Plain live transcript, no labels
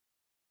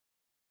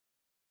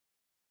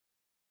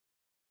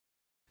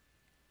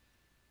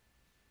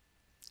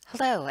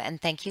Hello, and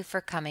thank you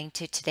for coming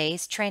to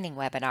today's training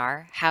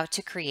webinar, How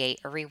to Create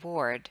a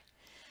Reward.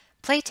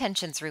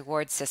 PlayTension's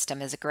reward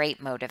system is a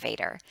great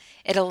motivator.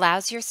 It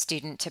allows your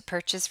student to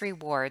purchase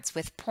rewards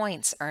with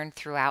points earned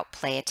throughout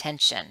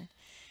PlayAttention.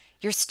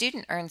 Your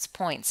student earns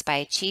points by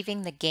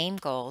achieving the game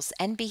goals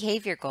and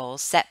behavior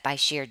goals set by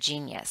Sheer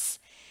Genius.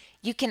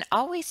 You can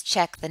always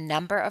check the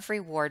number of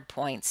reward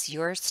points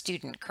your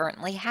student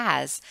currently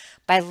has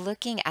by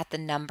looking at the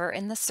number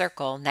in the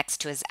circle next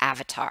to his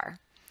avatar.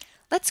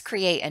 Let's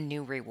create a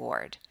new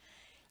reward.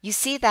 You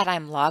see that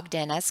I'm logged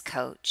in as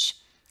coach.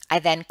 I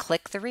then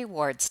click the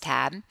Rewards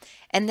tab,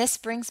 and this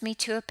brings me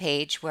to a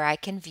page where I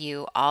can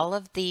view all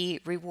of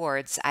the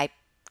rewards I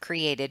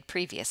created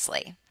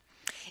previously.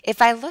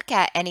 If I look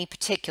at any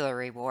particular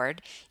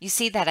reward, you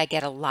see that I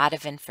get a lot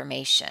of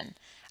information.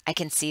 I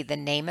can see the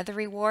name of the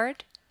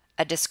reward,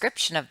 a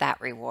description of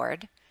that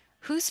reward,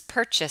 who's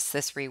purchased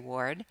this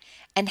reward,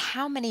 and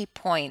how many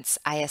points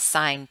I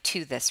assign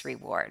to this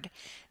reward.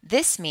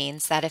 This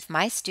means that if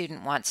my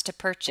student wants to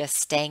purchase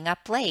staying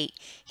up late,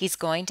 he's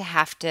going to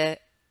have to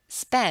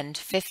spend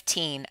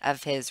 15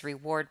 of his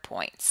reward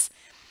points.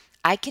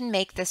 I can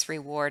make this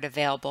reward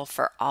available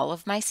for all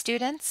of my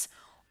students,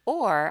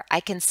 or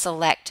I can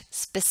select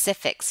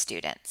specific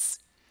students.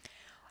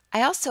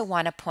 I also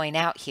want to point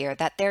out here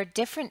that there are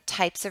different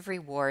types of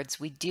rewards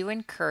we do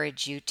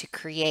encourage you to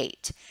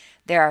create.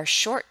 There are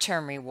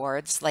short-term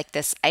rewards like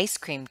this ice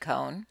cream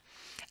cone,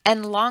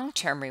 and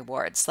long-term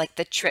rewards like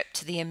the trip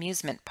to the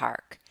amusement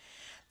park.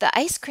 The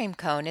ice cream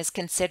cone is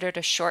considered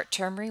a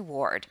short-term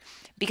reward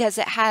because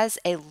it has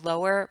a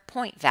lower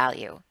point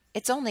value.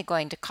 It's only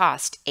going to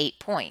cost 8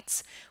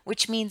 points,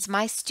 which means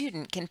my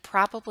student can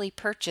probably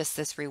purchase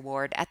this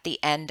reward at the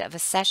end of a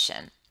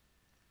session.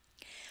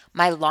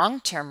 My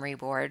long-term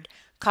reward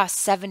costs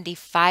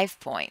 75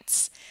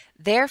 points.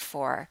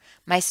 Therefore,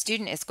 my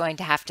student is going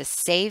to have to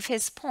save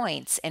his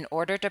points in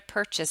order to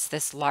purchase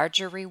this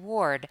larger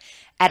reward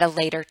at a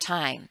later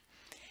time.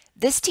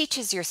 This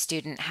teaches your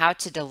student how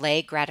to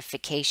delay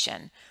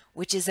gratification,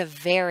 which is a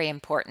very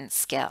important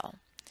skill.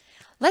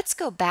 Let's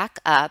go back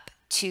up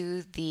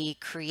to the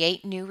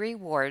Create New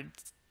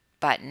Rewards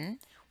button.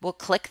 We'll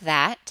click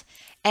that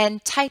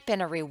and type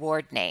in a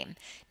reward name.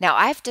 Now,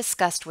 I've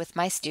discussed with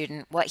my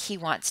student what he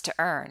wants to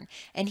earn,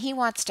 and he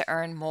wants to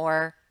earn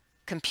more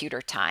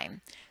computer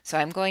time. So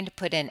I'm going to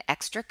put in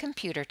extra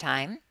computer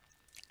time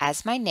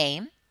as my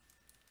name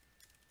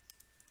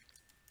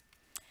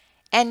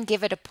and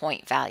give it a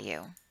point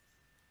value.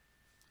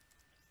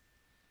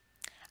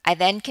 I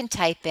then can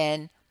type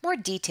in more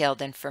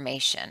detailed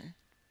information.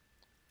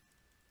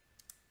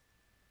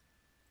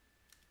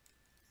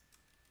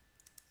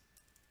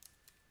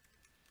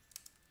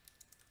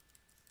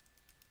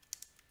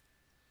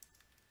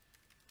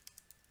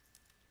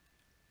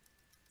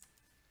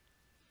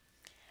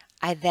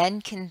 I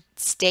then can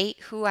state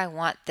who I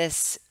want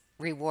this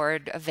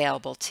reward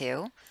available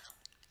to,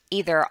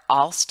 either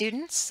all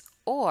students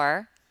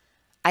or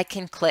I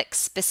can click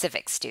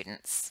specific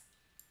students.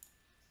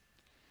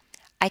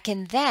 I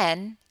can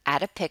then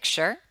add a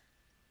picture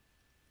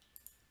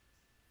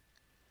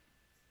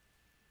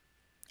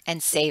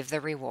and save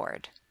the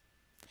reward.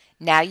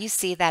 Now you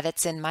see that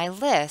it's in my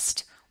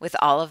list with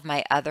all of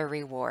my other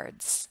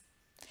rewards.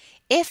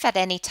 If at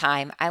any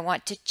time I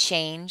want to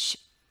change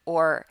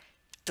or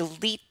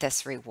delete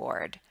this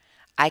reward,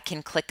 I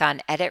can click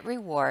on Edit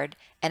Reward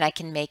and I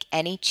can make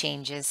any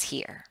changes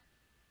here.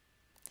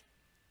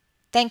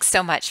 Thanks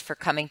so much for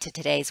coming to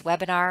today's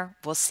webinar.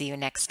 We'll see you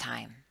next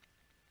time.